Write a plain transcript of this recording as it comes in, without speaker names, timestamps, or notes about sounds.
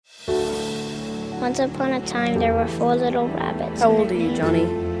Once upon a time, there were 4 little rabbits. How old are you, Johnny?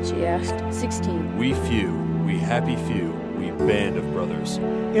 She asked. 16. We few, we happy few, we band of brothers.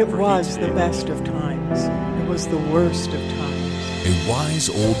 It For was he the today- best of times. It was the worst of times. A wise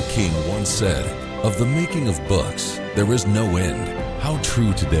old king once said, "Of the making of books, there is no end." How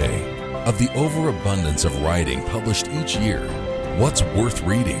true today. Of the overabundance of writing published each year, what's worth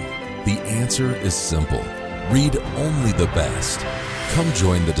reading? The answer is simple. Read only the best. Come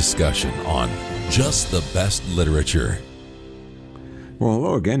join the discussion on Just the Best Literature. Well,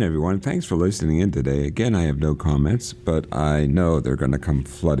 hello again, everyone. Thanks for listening in today. Again, I have no comments, but I know they're going to come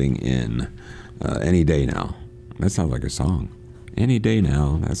flooding in any day now. That sounds like a song. Any day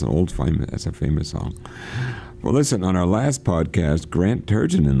now. That's a famous song. Well, listen, on our last podcast, Grant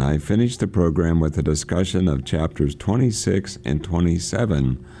Turgeon and I finished the program with a discussion of chapters 26 and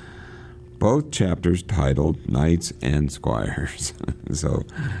 27, both chapters titled Knights and Squires. So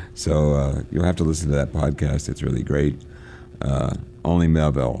you'll have to listen to that podcast. It's really great. Only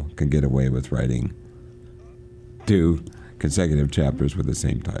Melville can get away with writing 2 consecutive chapters with the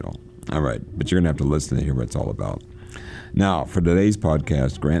same title. All right, but you're going to have to listen to hear what it's all about. Now, for today's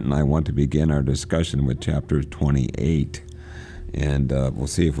podcast, Grant and I want to begin our discussion with chapter 28, and we'll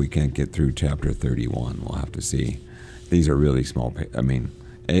see if we can't get through chapter 31. We'll have to see. These are really small.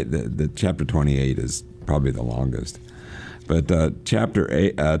 The chapter 28 is probably the longest, but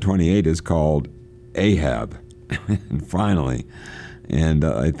chapter 28 is called Ahab, and finally. And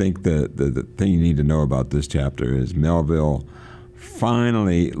I think the thing you need to know about this chapter is Melville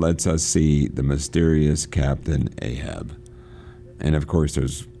finally lets us see the mysterious Captain Ahab. And of course,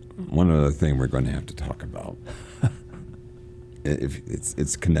 there's one other thing we're going to have to talk about.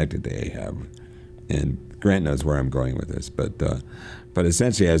 It's connected to Ahab, and Grant knows where I'm going with this. But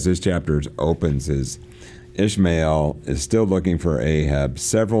essentially, as this chapter opens, is Ishmael is still looking for Ahab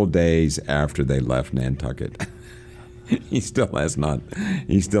several days after they left Nantucket. He still has not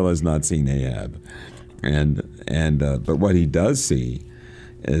seen Ahab, but what he does see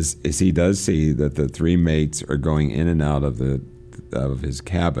is he does see that the 3 mates are going in and out of his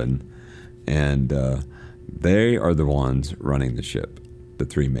cabin, and they are the ones running the ship, the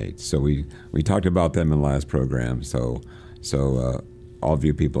 3 mates. So we talked about them in the last program. So all of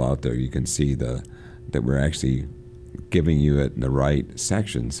you people out there, you can see that we're actually giving you it in the right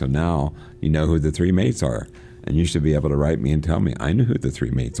section. So now you know who the 3 mates are. And you should be able to write me and tell me, I know who the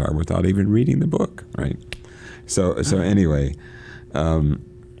 3 mates are without even reading the book, right? So anyway,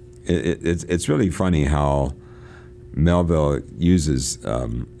 it's really funny how Melville uses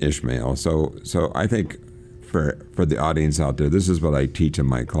Ishmael. So I think for the audience out there, this is what I teach in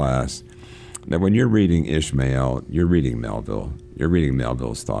my class, that when you're reading Ishmael, you're reading Melville. You're reading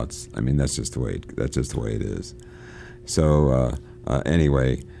Melville's thoughts. I mean, that's just the way it is. So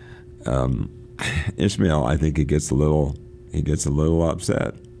anyway. Ishmael, I think he gets a little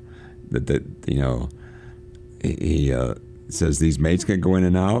upset that he says these mates can go in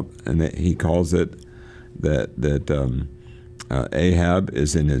and out, and that he calls it that Ahab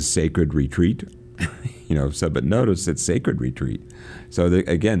is in his sacred retreat. But notice it's sacred retreat. So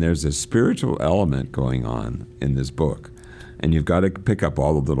again, there's a spiritual element going on in this book, and you've got to pick up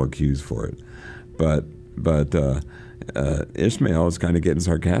all the little cues for it. But Ishmael is kind of getting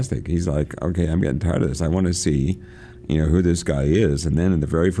sarcastic. He's like, okay, I'm getting tired of this. I want to see, who this guy is. And then in the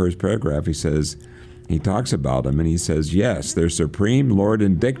very first paragraph, he talks about him, and he says, yes, their supreme lord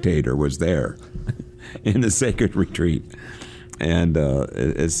and dictator was there in the sacred retreat. And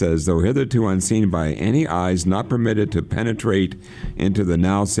it says, though hitherto unseen by any eyes not permitted to penetrate into the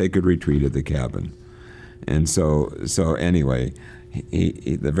now sacred retreat of the cabin. And so anyway,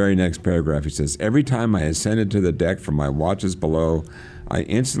 He, the very next paragraph, he says, every time I ascended to the deck from my watches below, I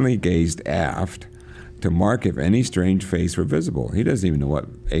instantly gazed aft to mark if any strange face were visible. He doesn't even know what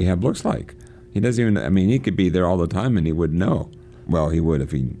Ahab looks like. He doesn't even, he could be there all the time and he wouldn't know. Well, he would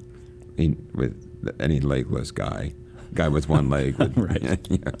if he with any legless guy with one leg. Would, Right.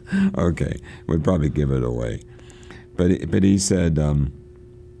 Yeah, okay, would probably give it away. But he said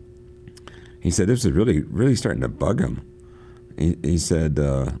this is really starting to bug him. He said,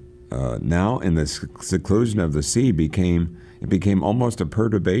 now in the seclusion of the sea, it became almost a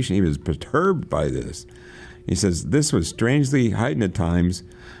perturbation. He was perturbed by this. He says, this was strangely heightened at times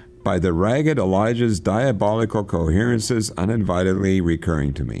by the ragged Elijah's diabolical coherences uninvitedly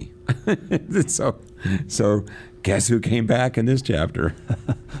recurring to me. So guess who came back in this chapter?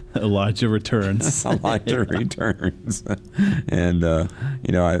 Elijah returns. Elijah returns. And,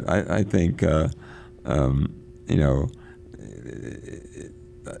 I think,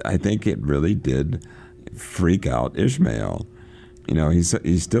 I think it really did freak out Ishmael.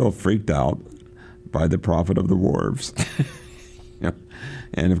 He's still freaked out by the prophet of the wharves.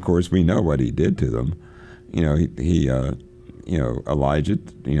 And of course, we know what he did to them. Elijah,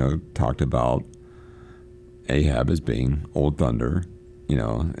 talked about Ahab as being old thunder,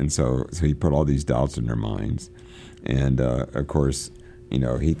 and so he put all these doubts in their minds. And of course,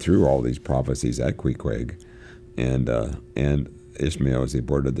 he threw all these prophecies at Queequeg, and Ishmael, as he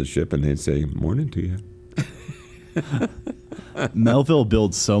boarded the ship, and they'd say, "Morning to you." Melville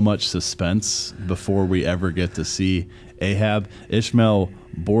builds so much suspense before we ever get to see Ahab. Ishmael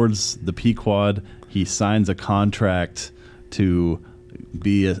boards the Pequod. He signs a contract to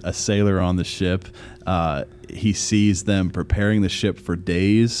be a sailor on the ship. He sees them preparing the ship for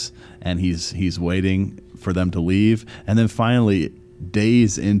days, and he's waiting for them to leave. And then finally,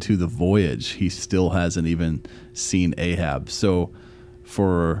 days into the voyage, he still hasn't even seen Ahab. So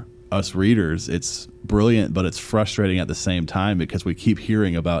for us readers, it's brilliant, but it's frustrating at the same time because we keep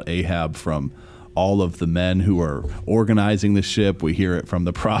hearing about Ahab from all of the men who are organizing the ship. We hear it from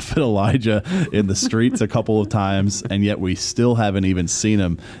the prophet Elijah in the streets a couple of times, and yet we still haven't even seen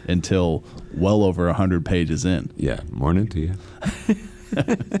him until well over 100 pages in. Yeah, morning to you.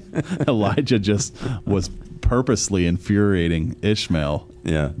 Elijah just was purposely infuriating Ishmael.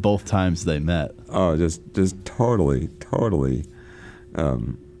 Yeah, both times they met. Oh, just totally.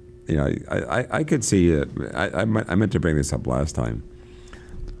 I could see it. I meant to bring this up last time,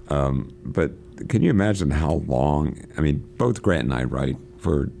 but can you imagine how long? I mean, both Grant and I write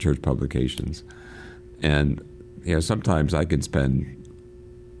for church publications, and sometimes I can spend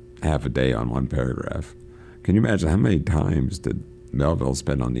half a day on one paragraph. Can you imagine how many times did Melville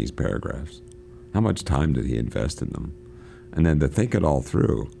spend on these paragraphs? How much time did he invest in them? And then to think it all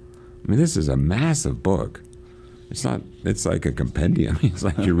through. I mean, this is a massive book. It's like a compendium. It's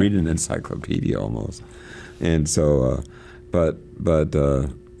like you're reading an encyclopedia almost. And so, but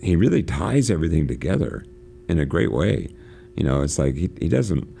he really ties everything together in a great way. It's like he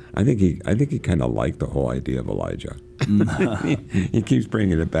doesn't. I think he kind of liked the whole idea of Elijah. he keeps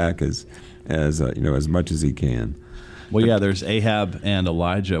bringing it back as much as he can. Well, yeah, there's Ahab and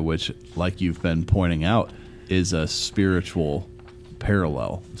Elijah, which, like you've been pointing out, is a spiritual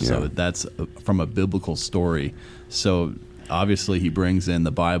parallel. So that's from a biblical story. So obviously he brings in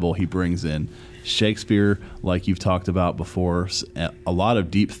the Bible, he brings in Shakespeare, like you've talked about before, a lot of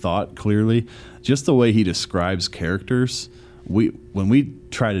deep thought, clearly. Just the way he describes characters. When we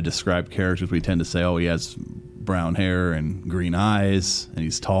try to describe characters, we tend to say, oh, he has brown hair and green eyes, and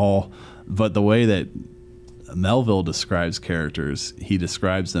he's tall. But the way that Melville describes characters, he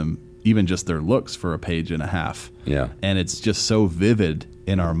describes them, even just their looks, for a page and a half. Yeah. And it's just so vivid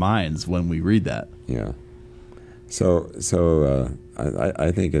in our minds when we read that. Yeah. So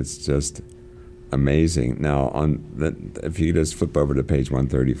I think it's just amazing. Now, if you just flip over to page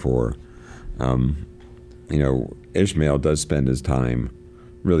 134, Ishmael does spend his time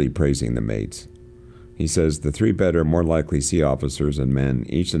really praising the mates. He says, the three better, more likely sea officers and men,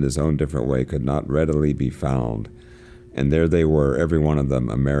 each in his own different way, could not readily be found. And there they were, every one of them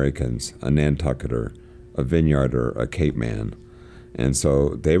Americans, a Nantucketer, a Vineyarder, a Cape man. And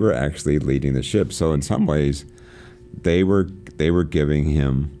so they were actually leading the ship. So in some ways, they were giving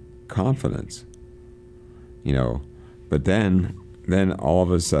him confidence, But then all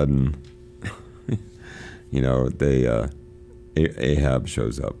of a sudden, Ahab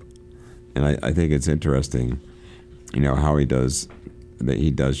shows up. And I think it's interesting, how he does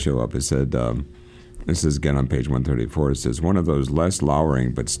show up. It said, this is again on page 134, it says, one of those less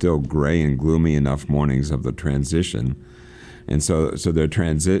lowering but still gray and gloomy enough mornings of the transition. And so they're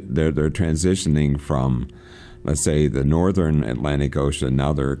transitioning from, let's say, the northern Atlantic Ocean.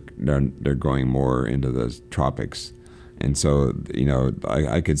 Now they're going more into the tropics. And so,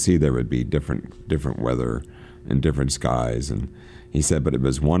 I could see there would be different weather and different skies. And he said, but it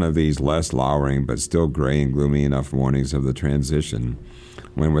was one of these less lowering but still gray and gloomy enough mornings of the transition,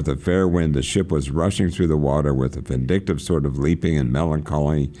 when with a fair wind the ship was rushing through the water with a vindictive sort of leaping and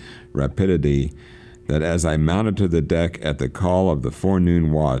melancholy rapidity, that as I mounted to the deck at the call of the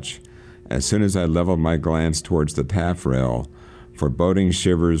forenoon watch, as soon as I leveled my glance towards the taffrail, foreboding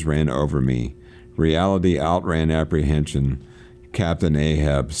shivers ran over me. Reality outran apprehension. Captain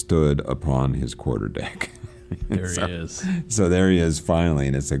Ahab stood upon his quarterdeck. There he is. So there he is finally,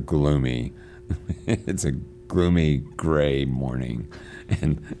 and it's a gloomy gray morning,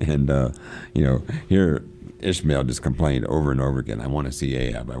 and here Ishmael just complained over and over again, I want to see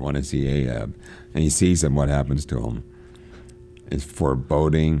Ahab, and he sees him. What happens to him? It's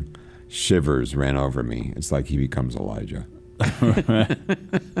foreboding shivers ran over me. It's like he becomes Elijah.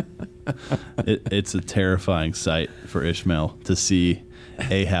 It's a terrifying sight for Ishmael to see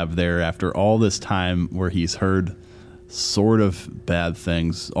Ahab there after all this time where he's heard sort of bad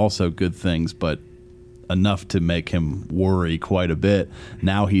things, also good things, but enough to make him worry quite a bit.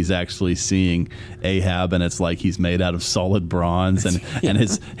 Now he's actually seeing Ahab, and it's like he's made out of solid bronze, and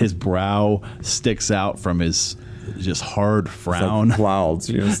his brow sticks out from his just hard frown. It's like clouds,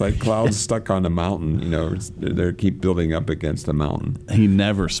 it's like clouds stuck on a mountain. They keep building up against a mountain. He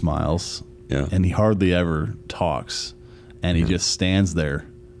never smiles, yeah, and he hardly ever talks, and he just stands there.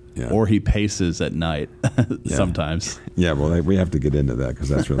 Yeah. Or he paces at night sometimes. Yeah, well, we have to get into that because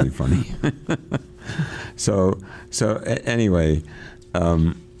that's really funny. So anyway,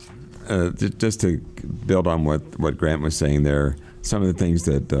 just to build on what Grant was saying there, some of the things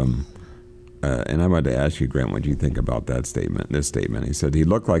that, and I wanted to ask you, Grant, what do you think about this statement? He said, he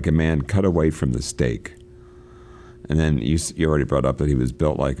looked like a man cut away from the stake. And then you already brought up that he was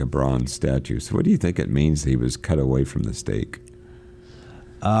built like a bronze statue. So what do you think it means that he was cut away from the stake?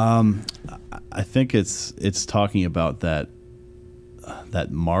 I think it's talking about that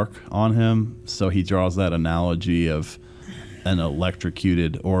mark on him. So he draws that analogy of an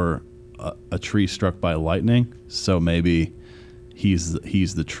electrocuted or a tree struck by lightning. So maybe he's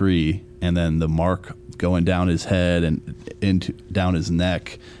the tree, and then the mark going down his head and down his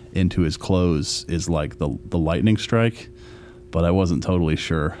neck into his clothes is like the lightning strike. But I wasn't totally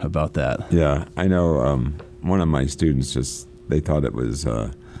sure about that. Yeah, I know. One of my students they thought it was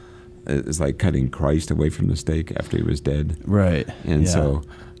it's like cutting Christ away from the stake after he was dead. Right. And so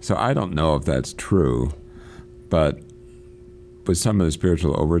I don't know if that's true, but with some of the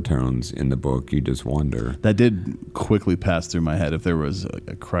spiritual overtones in the book, you just wonder. That did quickly pass through my head if there was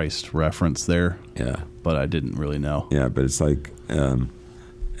a Christ reference there. Yeah. But I didn't really know. Yeah, but it's like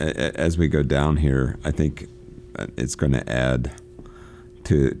as we go down here, I think it's going to add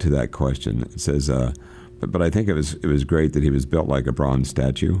to that question. It says, but I think it was great that he was built like a bronze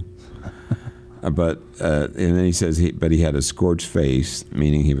statue. And then he says he had a scorched face,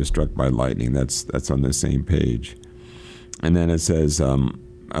 meaning he was struck by lightning. That's on the same page. And then it says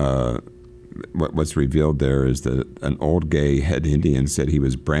what's revealed there is that an old gay head Indian said he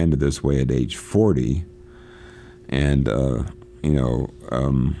was branded this way at age 40, and that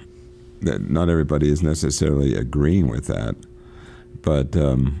not everybody is necessarily agreeing with that, but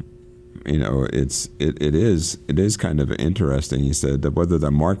it is kind of interesting. He said that whether the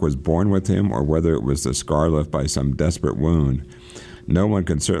mark was born with him or whether it was the scar left by some desperate wound, no one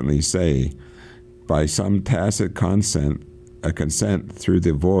can certainly say. By some tacit consent through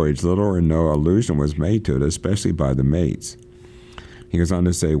the voyage, little or no allusion was made to it, especially by the mates. He goes on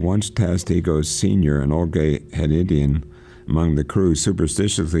to say, once Tastigos Sr., an old gay head Indian among the crew,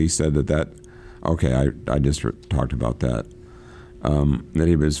 superstitiously said I just talked about that, that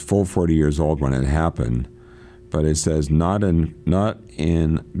he was full 40 years old when it happened. But it says, not in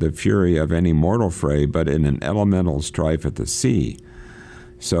the fury of any mortal fray, but in an elemental strife at the sea.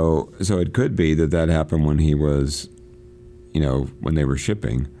 So it could be that happened when he was, when they were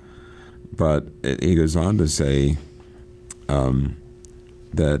shipping. But he goes on to say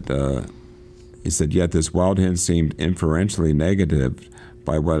that he said, yet this wild hint seemed inferentially negative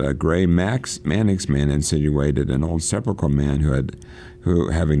by what a gray Mannix man insinuated, an old sepulchral man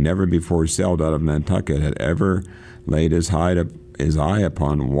who having never before sailed out of Nantucket, had ever laid his eye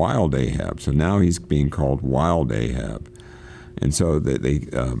upon Wild Ahab. So now he's being called Wild Ahab. And so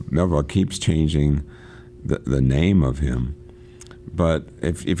Melville keeps changing the name of him. But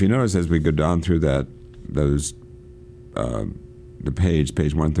if you notice as we go down through the page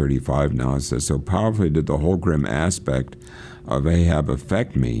 135 now, it says, so powerfully did the whole grim aspect of Ahab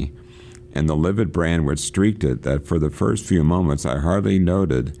affect me, and the livid brand which streaked it, that for the first few moments I hardly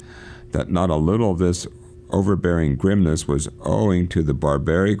noted that not a little of this overbearing grimness was owing to the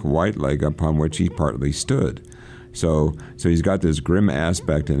barbaric white leg upon which he partly stood. So he's got this grim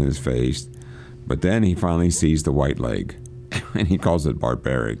aspect in his face, but then he finally sees the white leg, and he calls it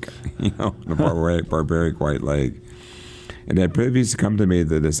barbaric, the barbaric white leg. It had previously come to me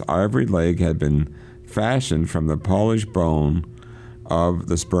that this ivory leg had been fashioned from the polished bone of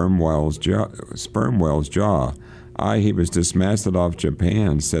the sperm whale's jaw. He was dismasted off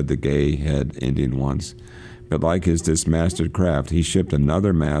Japan, said the gay head Indian once. But like his dismasted craft, he shipped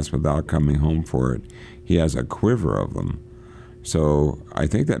another mass without coming home for it. He has a quiver of them. So I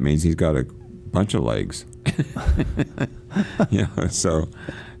think that means he's got a bunch of legs. So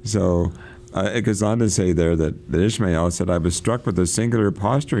it goes on to say there that Ishmael said, I was struck with the singular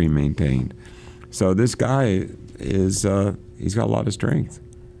posture he maintained. So this guy is, he's got a lot of strength.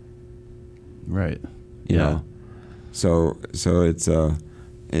 Right. Yeah. So it's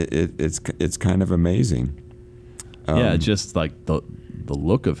kind of amazing. Just like the the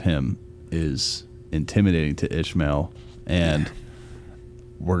look of him is intimidating to Ishmael, and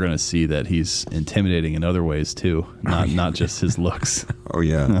we're going to see that he's intimidating in other ways too, not just his looks. Oh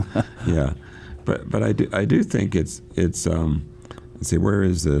yeah, yeah. But I do think it's let's see, where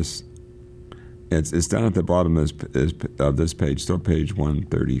is this? It's down at the bottom of this page, still page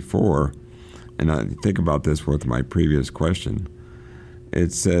 134. And I think about this with my previous question.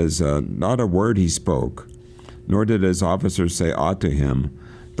 It says, not a word he spoke, nor did his officers say aught to him,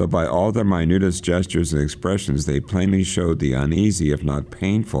 though by all their minutest gestures and expressions they plainly showed the uneasy, if not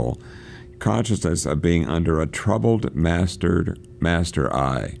painful, consciousness of being under a troubled master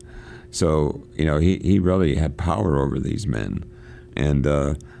eye. So, he really had power over these men, and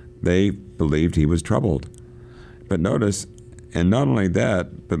they believed he was troubled. But notice, and not only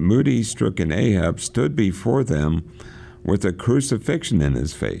that, but moody, stricken Ahab stood before them with a crucifixion in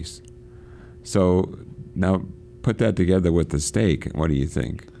his face. So now put that together with the stake. What do you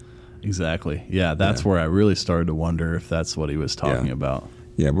think? Exactly. Yeah, that's where I really started to wonder if that's what he was talking about.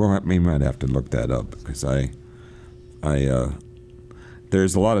 Yeah, well, we might have to look that up, because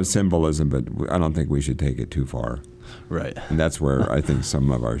there's a lot of symbolism, but I don't think we should take it too far. Right. And that's where I think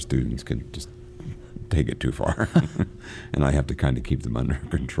some of our students can just take it too far, and I have to kind of keep them under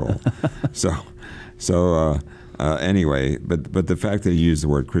control. Anyway, but the fact that he used the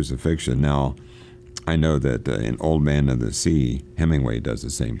word crucifixion, now I know that in Old Man of the Sea, Hemingway does the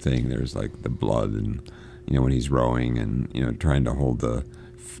same thing. There's like the blood, and when he's rowing and trying to hold the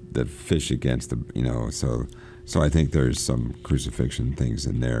fish against the so I think there's some crucifixion things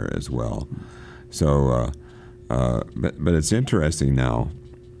in there as well. So but it's interesting now.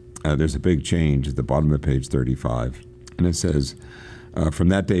 There's a big change at the bottom of page 35, and it says, from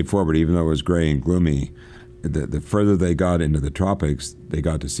that day forward, even though it was gray and gloomy, the further they got into the tropics, they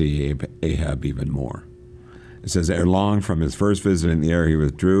got to see Ahab even more. It says, ere long, from his first visit in the air, he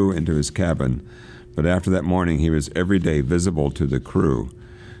withdrew into his cabin, but after that morning he was every day visible to the crew,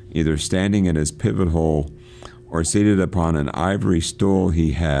 either standing at his pivot hole or seated upon an ivory stool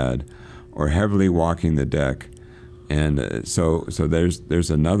he had, or heavily walking the deck. And so there's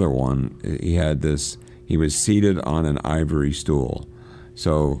another one. He was seated on an ivory stool.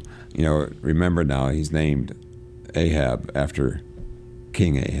 So, remember now, he's named Ahab after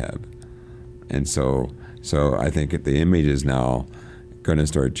King Ahab. And so I think the image is now going to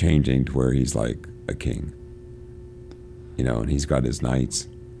start changing to where he's like a king. And he's got his knights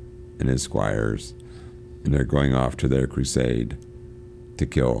and his squires, and they're going off to their crusade to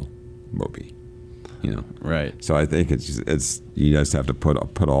kill Moby. Right. So I think it's you just have to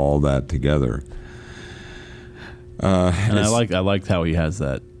put all that together. And I liked how he has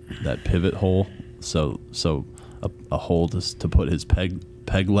that pivot hole. So a hole to put his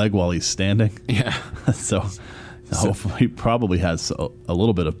peg leg while he's standing. Yeah. so hopefully he probably has a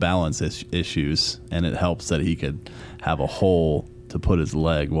little bit of balance issues, and it helps that he could have a hole to put his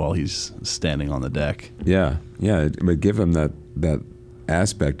leg while he's standing on the deck. Yeah. It would give him that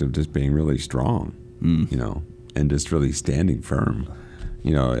aspect of just being really strong. And just really standing firm.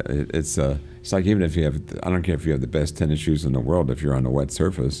 It's like, even if I don't care if you have the best tennis shoes in the world, if you're on a wet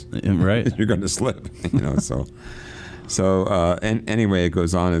surface, right, you're going to slip. And anyway, it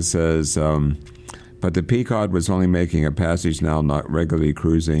goes on. It says, but the Pequod was only making a passage now, not regularly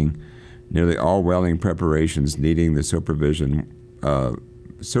cruising. Nearly all whaling preparations needing the supervision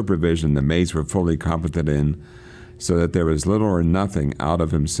the mates were fully competent in, so that there was little or nothing out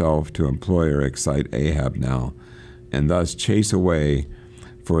of himself to employ or excite Ahab now, and thus chase away,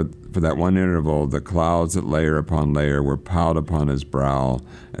 for that one interval, the clouds that layer upon layer were piled upon his brow,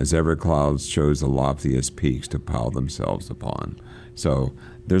 as ever clouds chose the loftiest peaks to pile themselves upon. So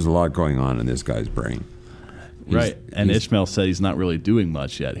there's a lot going on in this guy's brain. Right, and Ishmael said he's not really doing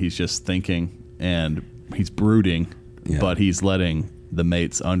much yet. He's just thinking, and he's brooding, but he's letting the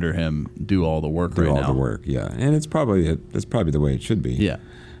mates under him do all the work right now. Do all the work, yeah. And it's probably the way it should be. Yeah.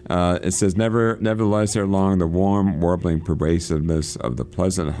 It says, nevertheless, ere long, the warm, warbling pervasiveness of the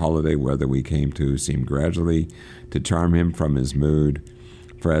pleasant holiday weather we came to seemed gradually to charm him from his mood.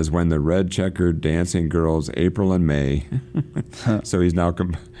 For as when the red-checkered dancing girls, April and May, so he's now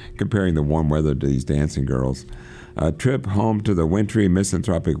comparing the warm weather to these dancing girls, trip home to the wintry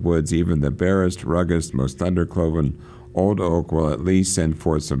misanthropic woods, even the barest, ruggedest, most thunder-cloven old oak will at least send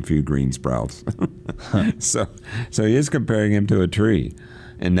forth some few green sprouts. So he is comparing him to a tree,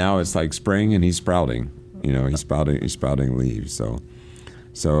 and now it's like spring, and he's sprouting. He's sprouting leaves. So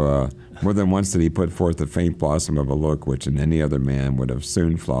So more than once did he put forth the faint blossom of a look which in any other man would have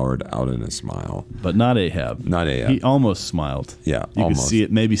soon flowered out in a smile. But not Ahab. Not Ahab. He almost smiled. Yeah, you almost. could see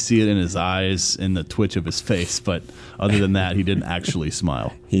it, maybe see it in his eyes, in the twitch of his face. But other than that, he didn't actually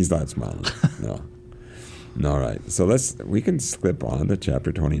smile. He's not smiling. No. All right. So we can slip on to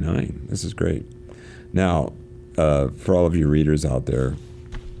chapter 29. This is great. Now, for all of you readers out there,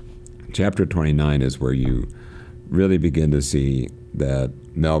 chapter 29 is where you really begin to see that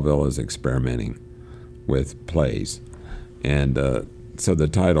Melville is experimenting with plays. And so the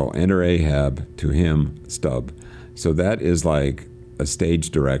title, Enter Ahab, to him, Stub. So that is like a stage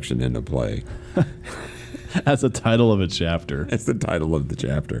direction in the play. That's the title of a chapter. That's the title of the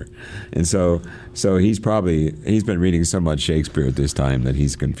chapter. And so he's been reading so much Shakespeare at this time that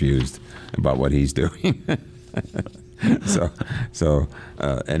he's confused about what he's doing.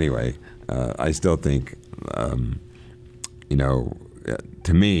 Anyway, I still think,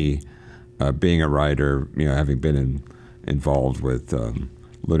 to me, being a writer, having been involved with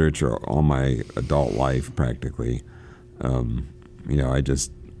literature all my adult life practically,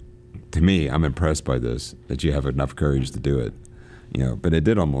 to me, I'm impressed by this, that you have enough courage to do it. But it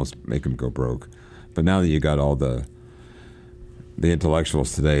did almost make him go broke. But now that you got all the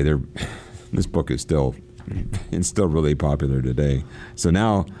intellectuals today, this book is still really popular today. So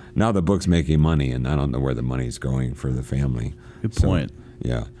now the book's making money, and I don't know where the money's going for the family. Good point.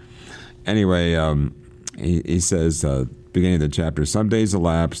 Yeah. Anyway, he says, beginning of the chapter, some days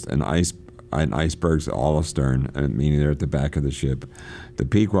elapsed, and icebergs all astern, meaning they're at the back of the ship. The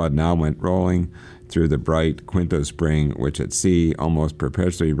Pequod now went rolling through the bright Quinto Spring, which at sea almost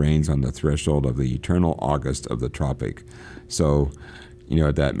perpetually reigns on the threshold of the eternal August of the tropic. So, you know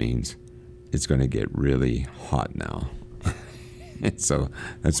what that means? It's going to get really hot now. So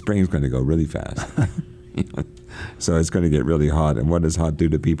that spring's going to go really fast. So it's going to get really hot. And what does hot do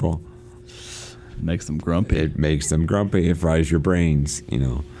to people? Makes them grumpy. It makes them grumpy. It fries your brains,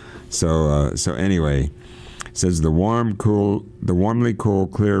 So anyway, it says the warmly cool,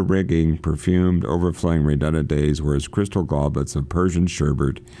 clear rigging, perfumed, overflowing, redundant days were as crystal goblets of Persian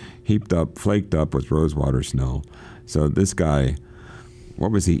sherbet, flaked up with rosewater snow. So this guy,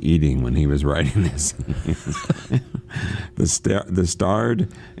 what was he eating when he was writing this? The starred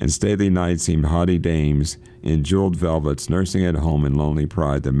and stately nights seemed haughty dames in jeweled velvets, nursing at home in lonely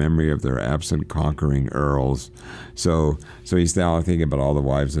pride the memory of their absent conquering earls. So he's now thinking about all the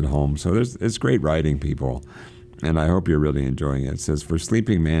wives at home. So it's great writing, people, and I hope you're really enjoying it. It says, for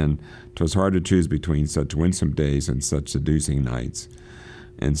sleeping man, 'twas hard to choose between such winsome days and such seducing nights.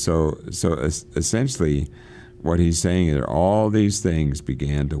 And so essentially, what he's saying is all these things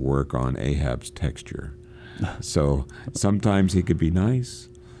began to work on Ahab's texture. So sometimes he could be nice,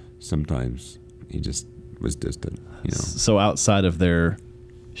 sometimes he just was distant. So outside of their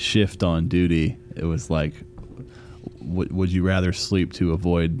shift on duty, it was like, would you rather sleep to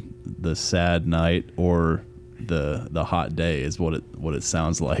avoid the sad night or the hot day? Is what it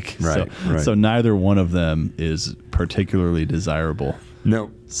sounds like. Right. So neither one of them is particularly desirable. No.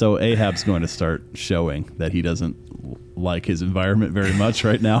 So Ahab's going to start showing that he doesn't like his environment very much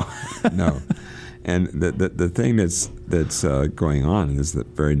right now. No. And the thing that's going on is the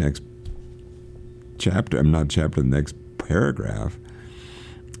very next chapter, the next paragraph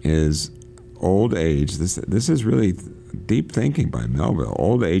is old age. This is really deep thinking by Melville.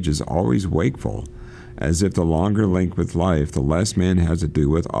 Old age is always wakeful, as if the longer link with life, the less man has to do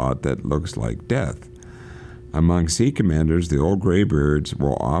with aught that looks like death. Among sea commanders, the old graybeards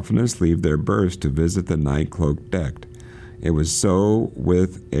will oftenest leave their berths to visit the night-cloaked decked. It was so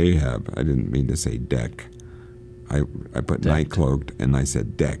with Ahab. I didn't mean to say deck. I put night-cloaked, and I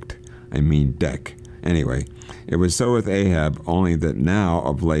said decked. I mean deck. Anyway, it was so with Ahab, only that now,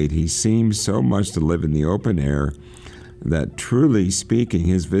 of late, he seems so much to live in the open air that, truly speaking,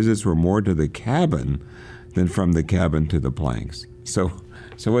 his visits were more to the cabin than from the cabin to the planks. So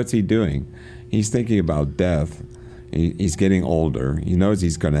what's he doing? He's thinking about death. He's getting older. He knows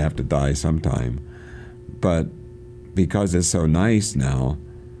he's going to have to die sometime. But because it's so nice now,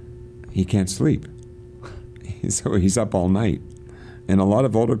 he can't sleep. So he's up all night. And a lot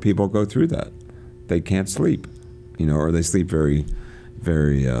of older people go through that. They can't sleep, or they sleep very,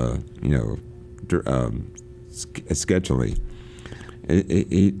 very, sketchily.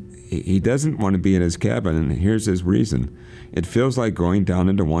 He doesn't want to be in his cabin, and here's his reason. It feels like going down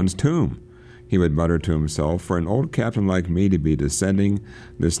into one's tomb, he would mutter to himself, for an old captain like me to be descending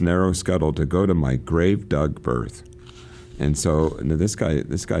this narrow scuttle to go to my grave-dug berth. And so this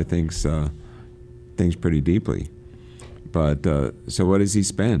guy thinks pretty deeply. But so what does he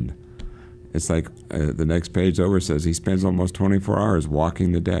spend? It's like the next page over says he spends almost 24 hours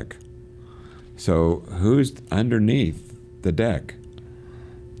walking the deck. So who's underneath the deck?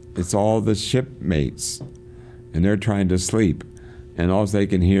 It's all the shipmates, and they're trying to sleep, and all they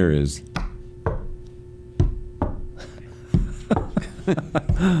can hear is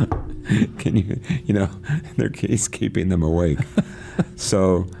he's keeping them awake.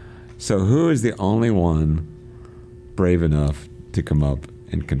 So who is the only one brave enough to come up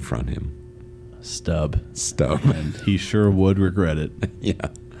and confront him? Stubb. And he sure would regret it.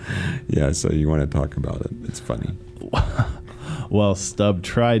 Yeah, so you want to talk about it. It's funny. Well, Stubb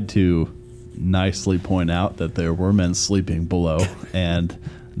tried to nicely point out that there were men sleeping below, and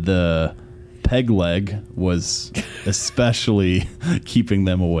the peg leg was especially keeping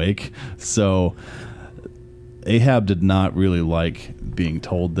them awake. So Ahab did not really like being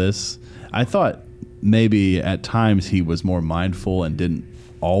told this. I thought maybe at times he was more mindful and didn't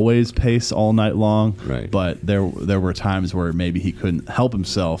always pace all night long, right. But there were times where maybe he couldn't help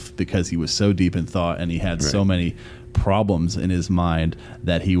himself because he was so deep in thought and he had so many problems in his mind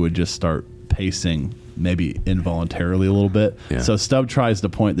that he would just start pacing maybe involuntarily a little bit. Yeah. So Stubb tries to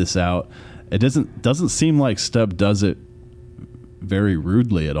point this out. It doesn't seem like Stubb does it very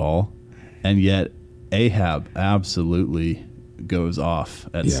rudely at all, and yet Ahab absolutely goes off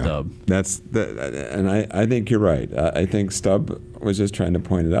at Stubb. And I think you're right. I think Stubb was just trying to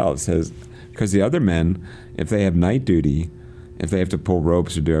point it out. It says, because the other men, if they have night duty, if they have to pull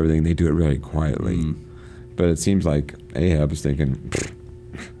ropes or do everything, they do it really quietly. But it seems like Ahab is thinking,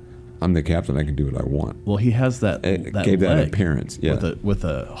 I'm the captain, I can do what I want. Well, he has that gave that leg appearance, with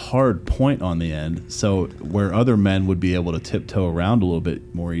a hard point on the end. So where other men would be able to tiptoe around a little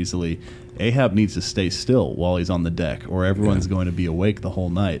bit more easily, Ahab needs to stay still while he's on the deck, or everyone's going to be awake the whole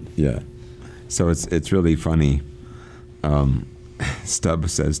night. Yeah. So it's really funny. Stubb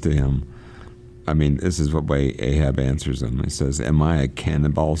says to him, I mean, this is what way Ahab answers him. He says, "Am I a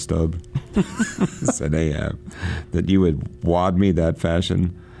cannonball, Stubb?" Said Ahab, "that you would wad me that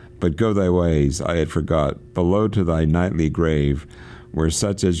fashion? But go thy ways, I had forgot, below to thy nightly grave, where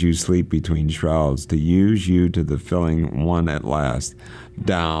such as you sleep between shrouds, to use you to the filling one at last.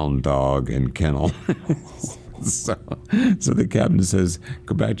 Down, dog, and kennel." So the captain says,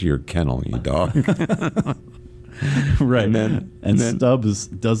 "Go back to your kennel, you dog." Right. And then Stubb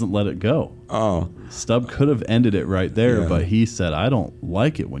doesn't let it go. Oh. Stubb could have ended it right there, but he said, "I don't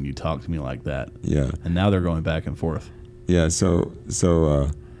like it when you talk to me like that." Yeah. And now they're going back and forth. Yeah, so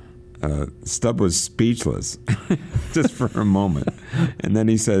Stubb was speechless just for a moment. And then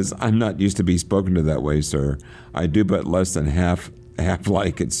he says, "I'm not used to be spoken to that way, sir. I do but less than half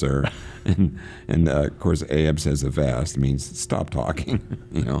like it, sir." And of course, Ahab says avast means stop talking.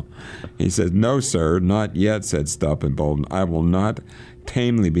 He says, "No, sir, not yet," said Stubb emboldened. "I will not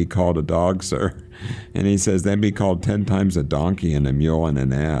tamely be called a dog, sir." And he says, "Then be called 10 times a donkey and a mule and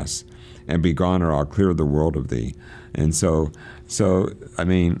an ass, and be gone, or I'll clear the world of thee." And so I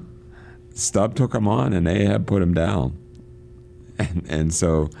mean, Stubb took him on, and Ahab put him down. And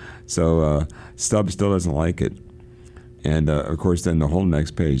so Stubb still doesn't like it. And of course, then the whole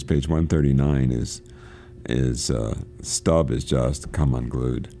next page 139, is Stubb is just come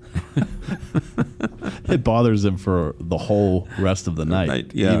unglued. It bothers him for the whole rest of the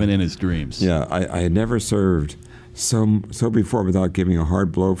night, even in his dreams. Yeah, I had never served so before without giving a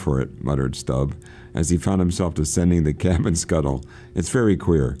hard blow for it, muttered Stubb, as he found himself descending the cabin scuttle. "It's very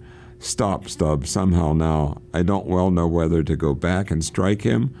queer. Stop, Stubb, somehow now. I don't well know whether to go back and strike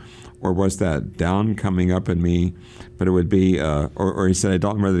him, or was that down coming up in me? But it would be, or he said, I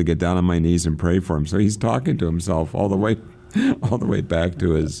don't know whether to get down on my knees and pray for him." So he's talking to himself all the way back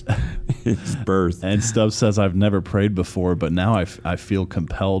to his birth. And Stubb says, "I've never prayed before, but now I feel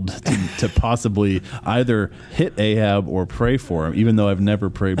compelled to possibly either hit Ahab or pray for him, even though I've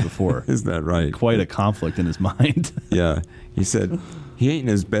never prayed before." Isn't that right? Quite a conflict in his mind. Yeah. He said, he ain't in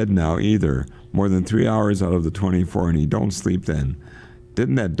his bed now either, more than 3 hours out of the 24, and he don't sleep then.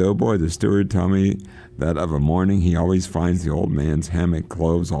 Didn't that doughboy, the steward, tell me that of a morning he always finds the old man's hammock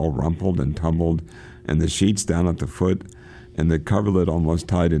clothes all rumpled and tumbled, and the sheets down at the foot, and the coverlet almost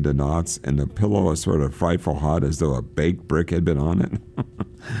tied into knots, and the pillow a sort of frightful hot as though a baked brick had been on it?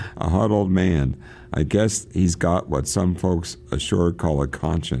 A hot old man. I guess he's got what some folks ashore call a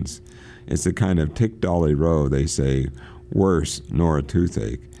conscience. It's a kind of tick-dolly row, they say, worse nor a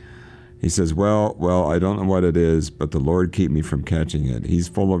toothache. He says, well, I don't know what it is, but the Lord keep me from catching it. He's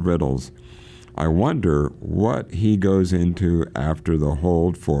full of riddles. I wonder what he goes into after the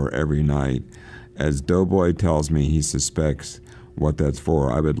hold for every night. As Doughboy tells me he suspects what that's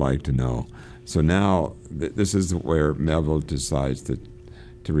for, I would like to know. So now this is where Melville decides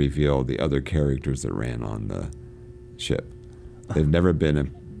to reveal the other characters that ran on the ship. They've never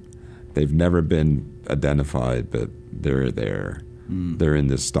been identified, but they're there. They're in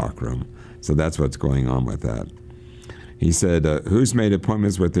this stockroom. So that's what's going on with that. He said, who's made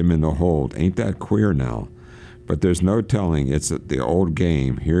appointments with him in the hold? Ain't that queer now? But there's no telling. It's the old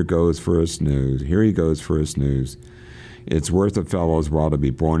game. Here goes for a snooze. Here he goes for a snooze. It's worth a fellow's while to be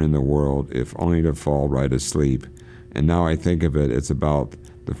born in the world, if only to fall right asleep. And now I think of it, it's about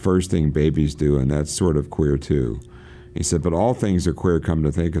the first thing babies do, and that's sort of queer too. He said, but all things are queer, come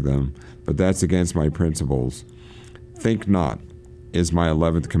to think of them, but that's against my principles. Think not is my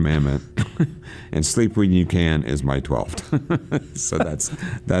 11th commandment, and sleep when you can is my 12th. So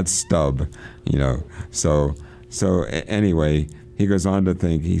that's stub, you know. So anyway, he goes on to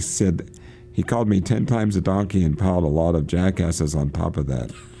think, he said, he called me 10 times a donkey and piled a lot of jackasses on top of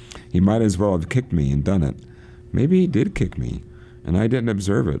that. He might as well have kicked me and done it. Maybe he did kick me, and I didn't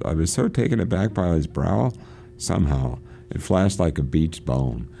observe it. I was so taken aback by his brow, somehow it flashed like a beached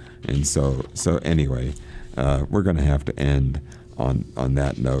bone. And so anyway, we're going to have to end on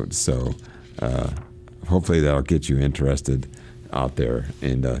that note. So hopefully that'll get you interested out there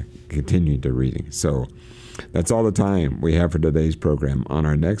and continue to reading. So that's all the time we have for today's program. On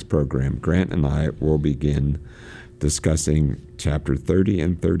our next program, Grant and I will begin discussing chapter 30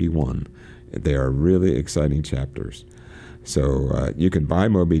 and 31. They are really exciting chapters. So you can buy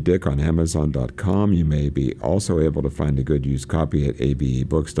Moby Dick on Amazon.com. You may be also able to find a good used copy at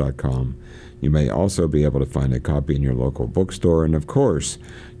abebooks.com. You may also be able to find a copy in your local bookstore. And of course,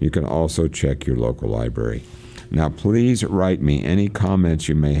 you can also check your local library. Now, please write me any comments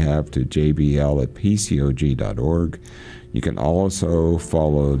you may have to jbl@pcog.org. You can also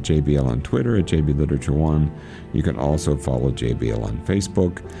follow JBL on Twitter at JBLiterature1. You can also follow JBL on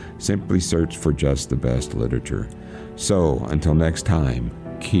Facebook. Simply search for Just the Best Literature. So, until next time,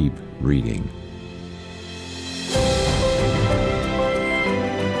 keep reading.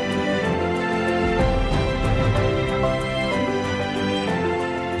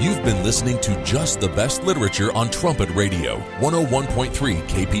 You've been listening to Just the Best Literature on Trumpet Radio, 101.3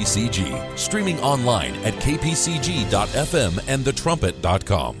 KPCG, streaming online at kpcg.fm and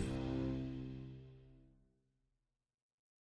thetrumpet.com.